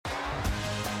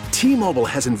T-Mobile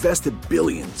has invested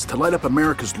billions to light up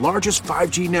America's largest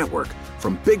 5G network,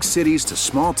 from big cities to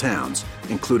small towns,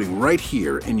 including right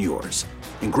here in yours.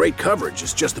 And great coverage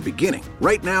is just the beginning.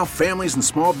 Right now, families and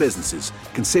small businesses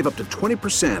can save up to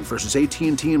 20% versus AT&T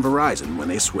and Verizon when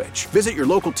they switch. Visit your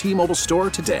local T-Mobile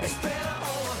store today.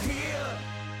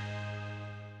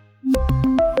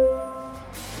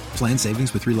 Plan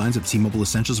savings with 3 lines of T-Mobile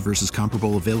Essentials versus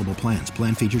comparable available plans.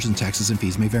 Plan features and taxes and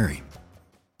fees may vary.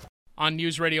 On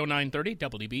News Radio 930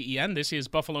 WBEN, this is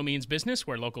Buffalo Means Business,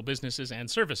 where local businesses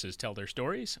and services tell their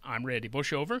stories. I'm Randy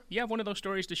Bushover. You have one of those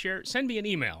stories to share? Send me an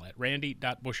email at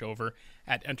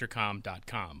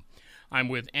randy.bushover@entercom.com. I'm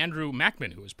with Andrew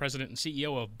Mackman, who is president and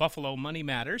CEO of Buffalo Money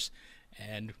Matters.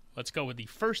 And let's go with the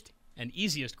first and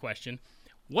easiest question.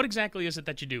 What exactly is it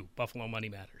that you do, Buffalo Money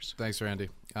Matters? Thanks, Randy,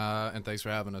 and thanks for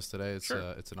having us today. It's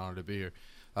Sure. It's an honor to be here.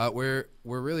 We're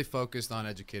really focused on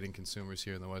educating consumers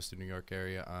here in the Western New York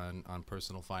area on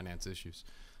personal finance issues.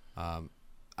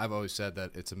 I've always said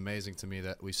that it's amazing to me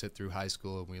that we sit through high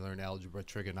school and we learn algebra,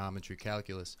 trigonometry,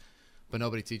 calculus, but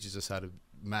nobody teaches us how to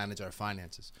manage our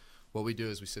finances. What we do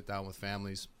is we sit down with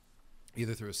families,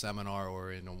 either through a seminar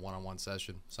or in a one-on-one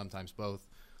session, sometimes both,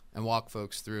 and walk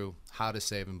folks through how to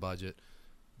save and budget,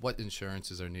 what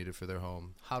insurances are needed for their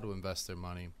home, how to invest their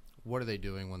money, what are they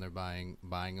doing when they're buying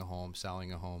a home,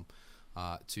 selling a home,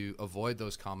 to avoid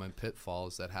those common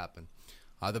pitfalls that happen.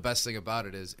 The best thing about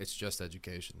it is it's just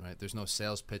education, right? There's no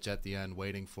sales pitch at the end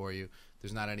waiting for you.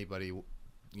 There's not anybody,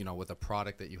 with a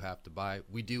product that you have to buy.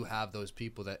 We do have those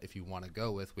people that if you want to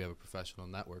go with, we have a professional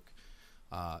network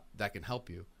that can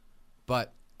help you.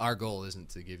 But our goal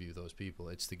isn't to give you those people.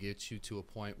 It's to get you to a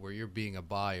point where you're being a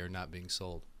buyer, not being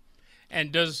sold.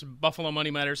 And does Buffalo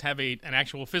Money Matters have an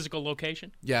actual physical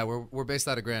location? Yeah, we're based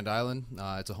out of Grand Island.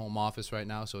 It's a home office right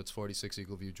now, so it's 46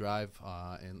 Eagle View Drive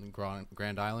in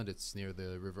Grand Island. It's near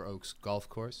the River Oaks Golf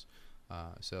Course.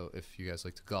 So if you guys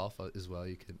like to golf as well,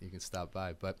 you can stop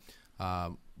by. But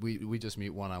we just meet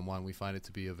one-on-one. We find it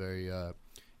to be a very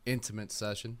intimate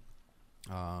session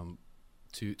to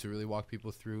really walk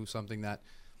people through something that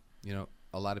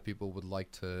a lot of people would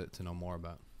like to know more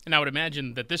about. And I would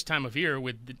imagine that this time of year,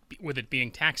 with it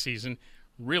being tax season,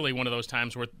 really one of those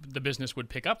times where the business would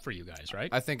pick up for you guys, right?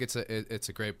 I think it's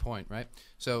a great point, right?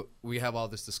 So we have all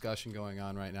this discussion going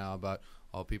on right now about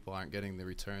people aren't getting the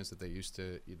returns that they used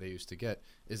to get.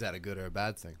 Is that a good or a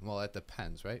bad thing? Well, it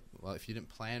depends, right? Well, if you didn't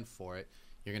plan for it,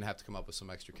 you're going to have to come up with some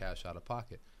extra cash out of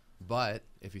pocket. But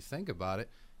if you think about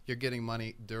it, you're getting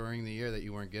money during the year that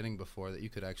you weren't getting before that you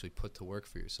could actually put to work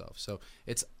for yourself. So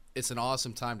it's an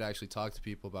awesome time to actually talk to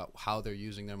people about how they're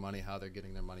using their money, how they're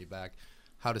getting their money back,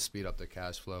 how to speed up their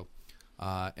cash flow,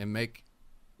 and make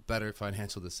better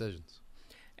financial decisions.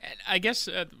 And I guess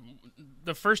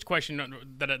the first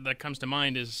question that comes to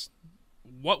mind is,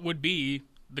 what would be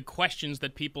the questions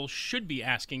that people should be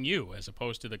asking you as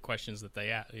opposed to the questions that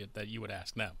that you would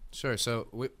ask them? Sure.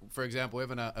 So, for example, we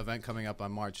have an event coming up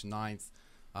on March 9th.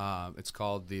 It's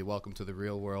called the Welcome to the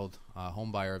Real World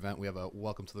Homebuyer event. We have a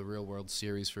Welcome to the Real World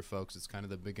series for folks. It's kind of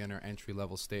the beginner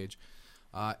entry-level stage.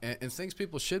 And things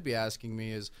people should be asking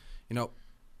me is,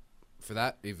 for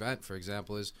that event, for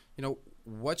example, is,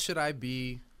 what should I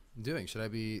be doing? Should I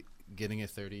be getting a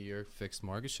 30-year fixed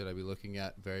mortgage? Should I be looking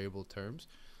at variable terms?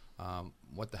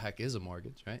 What the heck is a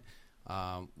mortgage, right?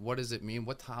 What does it mean?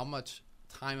 How much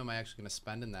time am I actually going to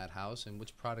spend in that house? And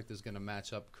which product is going to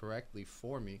match up correctly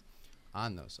for me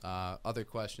on those? Other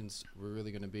questions were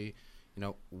really going to be,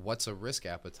 what's a risk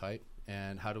appetite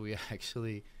and how do we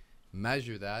actually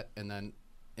measure that and then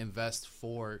invest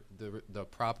for the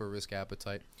proper risk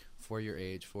appetite for your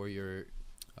age, for your,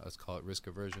 let's call it risk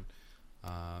aversion,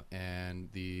 and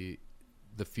the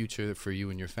future for you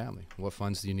and your family. What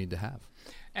funds do you need to have?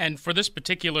 And for this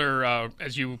particular,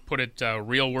 as you put it,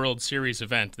 Real World Series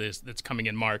event that's coming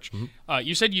in March,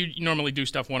 you said you normally do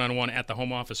stuff one-on-one at the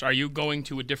home office. Are you going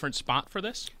to a different spot for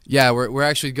this? Yeah, we're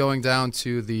actually going down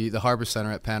to the Harbor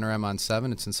Center at Panorama on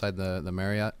 7. It's inside the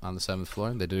Marriott on the 7th floor.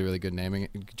 They did a really good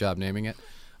job naming it.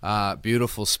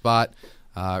 Beautiful spot.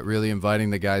 Really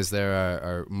inviting. The guys there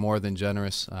are more than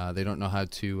generous. They don't know how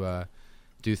to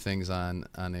do things on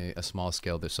a small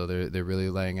scale. So they're really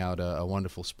laying out a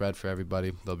wonderful spread for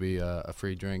everybody. There'll be a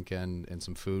free drink and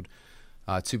some food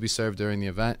to be served during the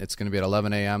event. It's going to be at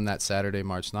 11 a.m. that Saturday,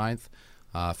 March 9th.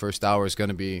 First hour is going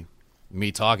to be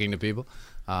me talking to people,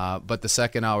 but the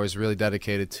second hour is really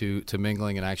dedicated to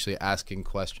mingling and actually asking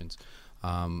questions.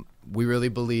 We really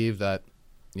believe that,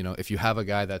 if you have a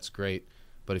guy, that's great,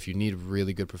 but if you need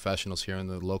really good professionals here in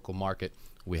the local market,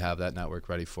 we have that network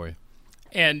ready for you.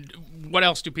 And what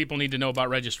else do people need to know about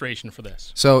registration for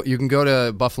this? So you can go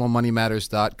to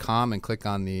BuffaloMoneyMatters.com and click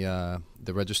on the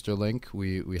the register link.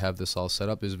 We have this all set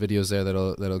up. There's videos there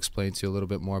that'll explain to you a little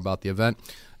bit more about the event,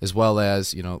 as well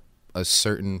as a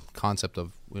certain concept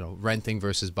of renting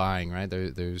versus buying. Right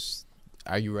there's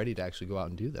are you ready to actually go out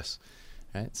and do this?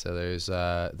 Right, so there's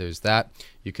that.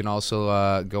 You can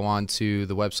also go on to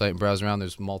the website and browse around.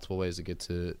 There's multiple ways to get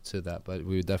to that, but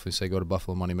we would definitely say go to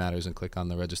Buffalo Money Matters and click on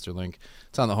the register link.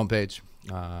 It's on the homepage.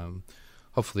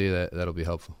 Hopefully that'll be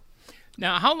helpful.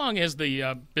 Now, how long has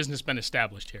the business been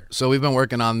established here? So we've been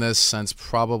working on this since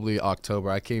probably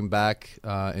October. I came back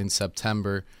in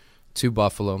September to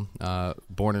Buffalo,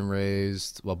 born in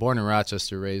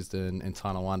Rochester, raised in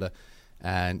Tonawanda,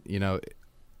 and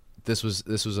this was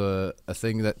a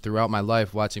thing that throughout my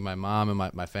life, watching my mom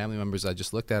and my family members, I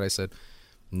just looked at. I said,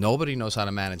 nobody knows how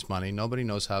to manage money. Nobody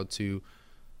knows how to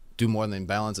do more than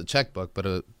balance a checkbook.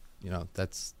 But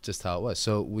that's just how it was.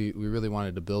 So we really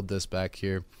wanted to build this back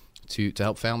here to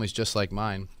help families just like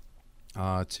mine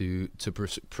to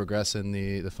progress in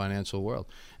the financial world.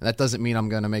 And that doesn't mean I'm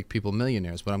going to make people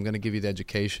millionaires, but I'm going to give you the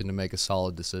education to make a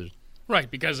solid decision. Right,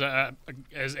 because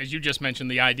as you just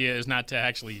mentioned, the idea is not to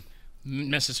actually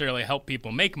necessarily help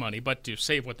people make money, but to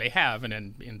save what they have and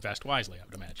then invest wisely, I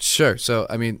would imagine. Sure. So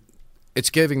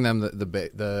it's giving them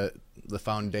the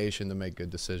foundation to make good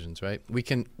decisions, right?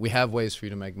 We have ways for you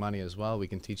to make money as well. We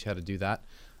can teach you how to do that,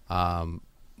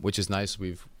 which is nice.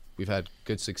 We've had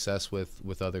good success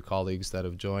with other colleagues that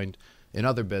have joined in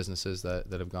other businesses that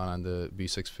have gone on to be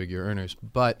six-figure earners.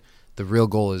 But the real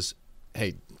goal is,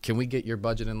 hey, can we get your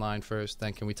budget in line first?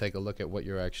 Then can we take a look at what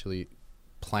you're actually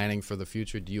planning for the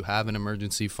future? Do you have an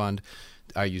emergency fund?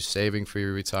 Are you saving for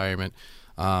your retirement?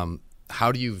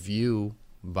 How do you view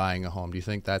buying a home? Do you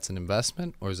think that's an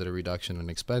investment, or is it a reduction in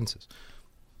expenses?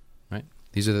 Right?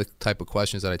 These are the type of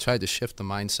questions that I tried to shift the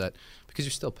mindset, because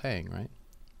you're still paying, right?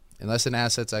 Unless an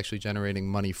asset's actually generating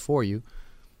money for you,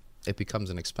 it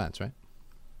becomes an expense, right?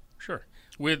 Sure.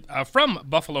 From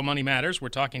Buffalo Money Matters, we're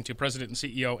talking to President and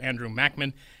CEO Andrew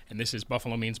Mackman, and this is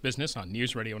Buffalo Means Business on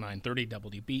News Radio 930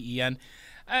 WBEN.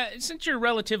 Since you're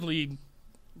relatively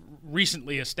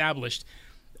recently established,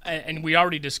 and we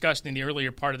already discussed in the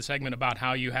earlier part of the segment about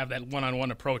how you have that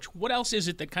one-on-one approach, what else is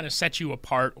it that kind of sets you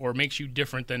apart or makes you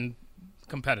different than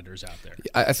competitors out there?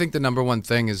 I think the number one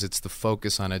thing is it's the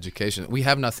focus on education. We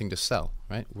have nothing to sell,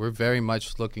 right? We're very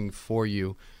much looking for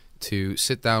you to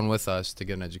sit down with us to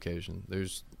get an education.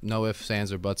 There's no ifs,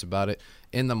 ands, or buts about it.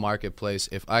 In the marketplace,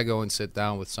 if I go and sit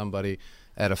down with somebody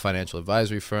at a financial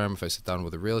advisory firm, if I sit down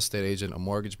with a real estate agent, a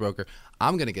mortgage broker,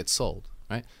 I'm going to get sold,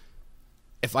 right?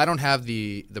 If I don't have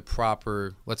the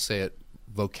proper, let's say it,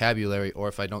 vocabulary, or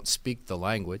if I don't speak the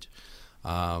language,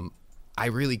 I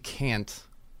really can't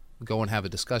go and have a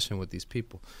discussion with these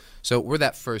people. So we're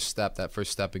that first step, that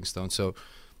first stepping stone. So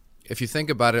if you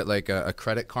think about it like a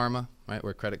Credit Karma, right,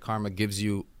 where Credit Karma gives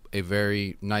you a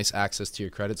very nice access to your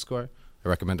credit score. I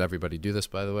recommend everybody do this,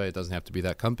 by the way. It doesn't have to be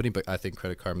that company, but I think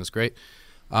Credit Karma is great.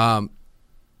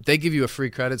 They give you a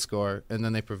free credit score, and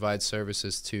then they provide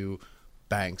services to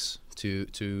banks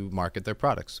to market their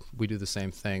products. We do the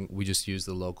same thing. We just use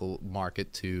the local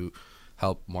market to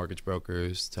help mortgage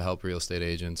brokers, to help real estate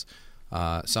agents,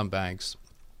 some banks,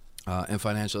 and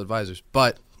financial advisors.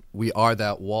 But we are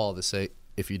that wall to say,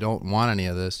 if you don't want any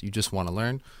of this, you just want to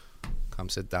learn, come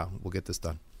sit down. We'll get this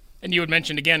done. And you had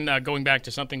mentioned, again, going back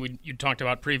to something you talked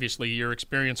about previously, your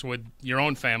experience with your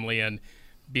own family and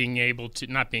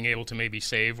not being able to maybe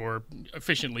save or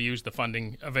efficiently use the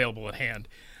funding available at hand.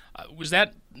 Was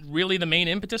that really the main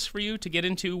impetus for you to get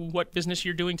into what business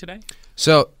you're doing today?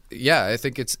 So, yeah, I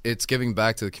think it's giving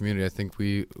back to the community. I think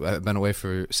I've been away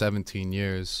for 17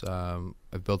 years.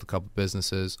 I've built a couple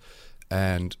businesses,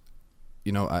 and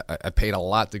I paid a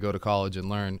lot to go to college and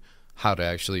learn how to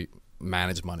actually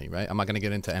manage money, right? I'm not going to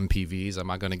get into MPVs. I'm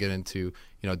not going to get into,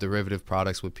 derivative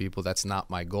products with people. That's not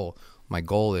my goal. My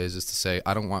goal is to say,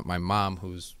 I don't want my mom,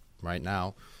 who's right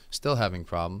now still having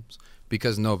problems,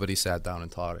 because nobody sat down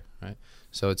and taught her, right?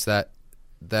 So it's that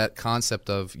concept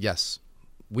of, yes,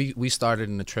 we started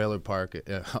in a trailer park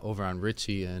over on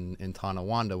Ritchie in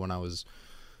Tonawanda when I was,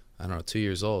 2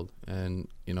 years old. And,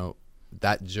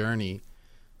 that journey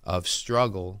of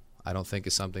struggle, I don't think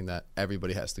is something that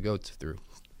everybody has to go through.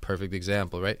 Perfect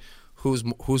example, right?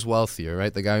 Who's wealthier,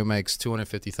 right? The guy who makes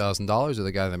 $250,000 or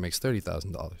the guy that makes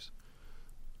 $30,000?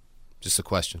 Just a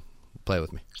question. Play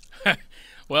with me.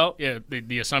 Well, yeah,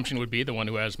 the assumption would be the one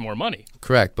who has more money.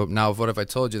 Correct. But now what if I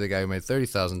told you the guy who made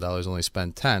 $30,000 only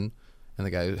spent $10,000 and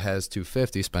the guy who has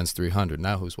 $250,000 spends $300,000?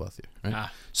 Now who's wealthier, right?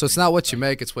 So it's not what you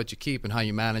make, it's what you keep and how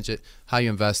you manage it, how you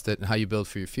invest it, and how you build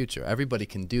for your future. Everybody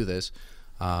can do this.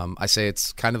 I say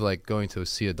it's kind of like going to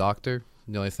see a doctor.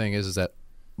 The only thing is that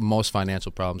most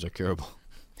financial problems are curable.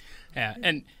 Yeah,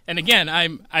 and again,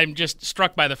 I'm just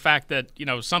struck by the fact that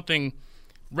something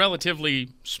relatively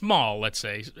small, let's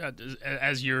say,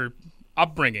 as your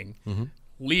upbringing,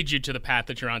 leads you to the path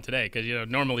that you're on today. Because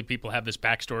normally people have this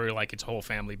backstory, like it's a whole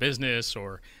family business,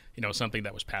 or something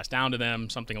that was passed down to them,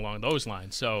 something along those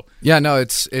lines. So yeah, no,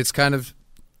 it's kind of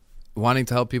wanting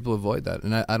to help people avoid that,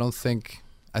 and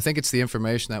I think it's the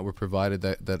information that we're provided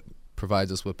that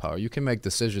provides us with power. You can make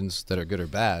decisions that are good or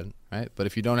bad, right? But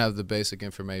if you don't have the basic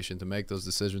information to make those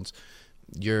decisions,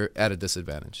 you're at a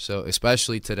disadvantage. So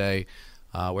especially today,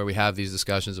 where we have these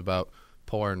discussions about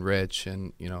poor and rich,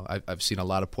 and I've seen a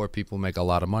lot of poor people make a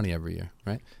lot of money every year,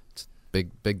 right? It's a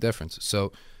big difference.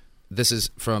 So this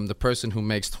is from the person who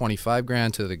makes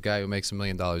 $25,000 to the guy who makes $1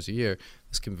 million a year.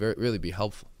 This can really be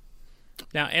helpful.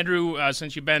 Now, Andrew,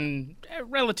 since you've been a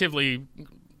relatively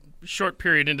short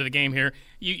period into the game here,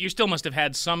 you still must have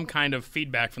had some kind of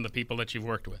feedback from the people that you've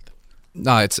worked with.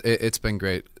 No, it's been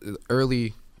great.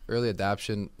 Early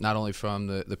adoption, not only from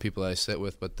the people that I sit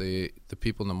with, but the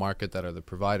people in the market that are the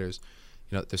providers.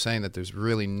 They're saying that there's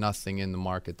really nothing in the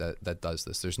market that does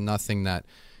this. There's nothing that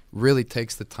really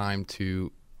takes the time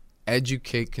to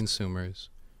educate consumers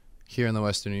here in the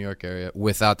Western New York area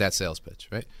without that sales pitch,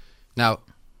 right? Now,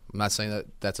 I'm not saying that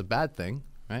that's a bad thing,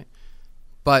 right?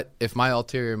 But if my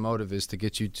ulterior motive is to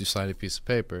get you to sign a piece of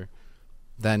paper,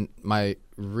 then my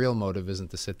real motive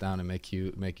isn't to sit down and make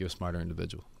you a smarter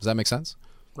individual. Does that make sense?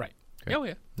 Right. Great. Oh,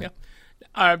 yeah.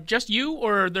 Just you,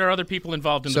 or are there other people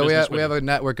involved in the business? So we have a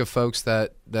network of folks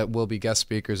that will be guest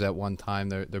speakers at one time.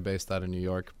 They're based out of New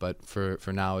York, but for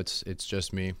now it's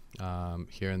just me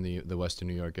here in the Western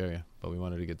New York area. But we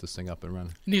wanted to get this thing up and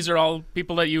running. These are all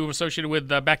people that you associated with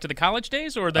back to the college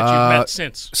days, or that you've met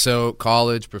since? So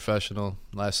college, professional,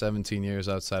 last 17 years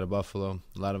outside of Buffalo.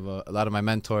 A lot of my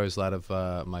mentors, a lot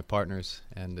of my partners,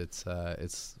 and it's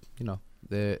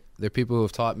they're people who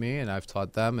have taught me, and I've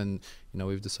taught them, and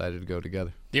we've decided to go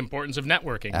together. The importance of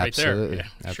networking, absolutely. Right there.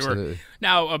 Yeah, absolutely. Sure.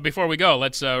 Now, before we go,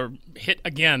 let's hit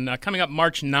again. Coming up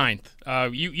March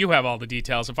 9th, you have all the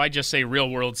details. If I just say Real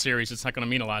World Series, it's not going to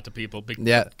mean a lot to people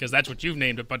because that's what you've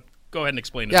named it, but go ahead and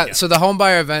explain it again. So the home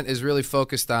buyer event is really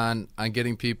focused on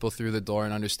getting people through the door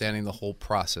and understanding the whole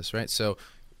process, right? So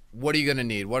what are you going to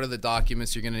need? What are the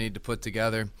documents you're going to need to put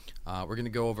together? We're going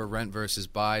to go over rent versus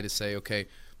buy to say, okay,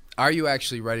 are you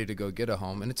actually ready to go get a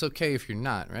home? And it's okay if you're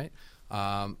not, right?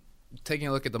 Taking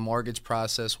a look at the mortgage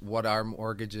process, what are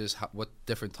mortgages, what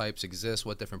different types exist,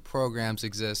 what different programs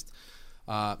exist.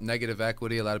 Negative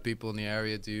equity, a lot of people in the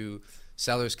area do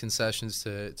sellers concessions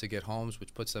to get homes,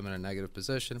 which puts them in a negative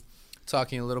position.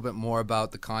 Talking a little bit more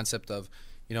about the concept of,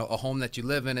 a home that you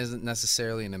live in isn't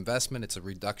necessarily an investment, it's a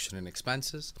reduction in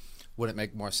expenses. Would it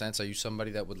make more sense? Are you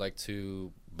somebody that would like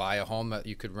to buy a home that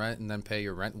you could rent and then pay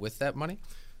your rent with that money?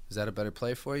 Is that a better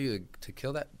play for you to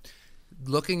kill that?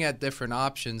 Looking at different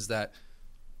options that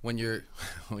when you're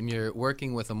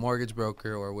working with a mortgage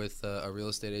broker or with a real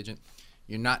estate agent,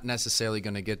 you're not necessarily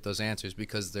going to get those answers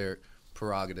because their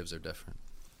prerogatives are different.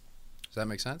 Does that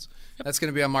make sense? Yep. That's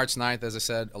going to be on March 9th, as I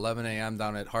said, 11 a.m.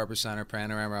 down at Harbor Center,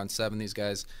 Panorama around 7. These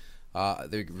guys,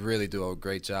 they really do a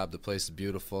great job. The place is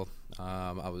beautiful.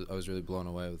 I was really blown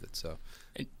away with it. So.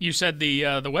 You said the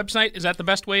website, is that the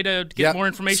best way to get more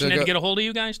information and to get a hold of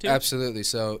you guys too? Absolutely.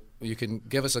 So you can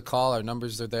give us a call. Our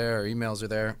numbers are there. Our emails are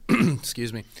there.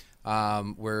 Excuse me.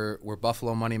 We're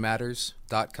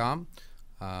BuffaloMoneyMatters.com.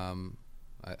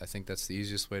 I think that's the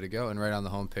easiest way to go. And right on the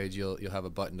homepage, you'll have a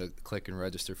button to click and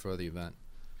register for the event.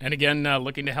 And again,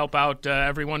 looking to help out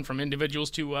everyone from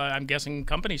individuals to, I'm guessing,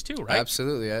 companies too, right?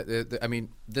 Absolutely. I mean,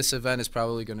 this event is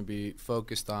probably going to be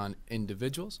focused on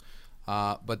individuals.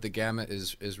 But the gamut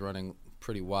is running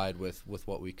pretty wide with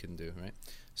what we can do, right?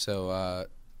 So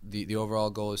the overall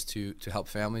goal is to help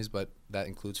families, but that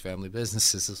includes family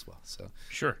businesses as well. So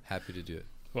sure, happy to do it.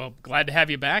 Well, glad to have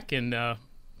you back, and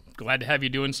glad to have you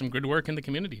doing some good work in the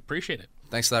community. Appreciate it.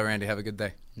 Thanks a lot, Randy. Have a good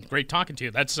day. Great talking to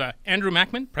you. That's Andrew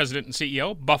Mackman, President and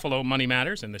CEO, Buffalo Money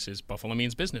Matters, and this is Buffalo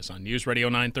Means Business on News Radio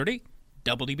 930,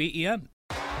 WBEN.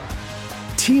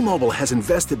 T-Mobile has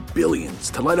invested billions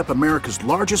to light up America's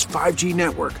largest 5G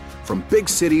network, from big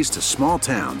cities to small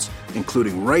towns,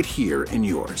 including right here in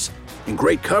yours. And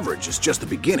great coverage is just the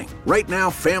beginning. Right now,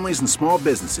 families and small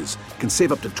businesses can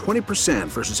save up to 20%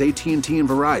 versus AT&T and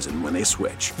Verizon when they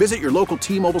switch. Visit your local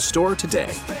T-Mobile store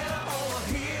today.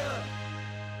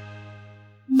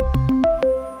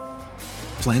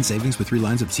 Plan savings with 3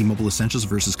 lines of T-Mobile Essentials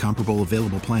versus comparable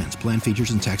available plans. Plan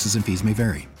features and taxes and fees may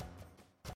vary.